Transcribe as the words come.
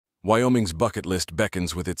Wyoming's bucket list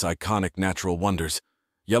beckons with its iconic natural wonders.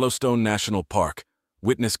 Yellowstone National Park.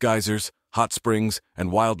 Witness geysers, hot springs,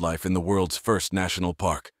 and wildlife in the world's first national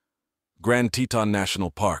park. Grand Teton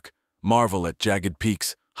National Park. Marvel at jagged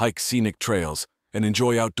peaks, hike scenic trails, and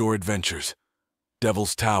enjoy outdoor adventures.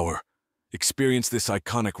 Devil's Tower. Experience this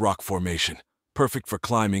iconic rock formation, perfect for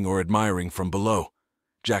climbing or admiring from below.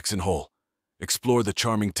 Jackson Hole. Explore the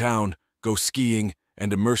charming town, go skiing,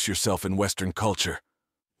 and immerse yourself in Western culture.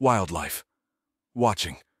 Wildlife.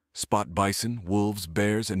 Watching. Spot bison, wolves,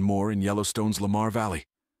 bears, and more in Yellowstone's Lamar Valley.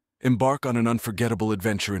 Embark on an unforgettable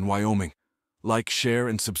adventure in Wyoming. Like, share,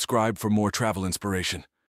 and subscribe for more travel inspiration.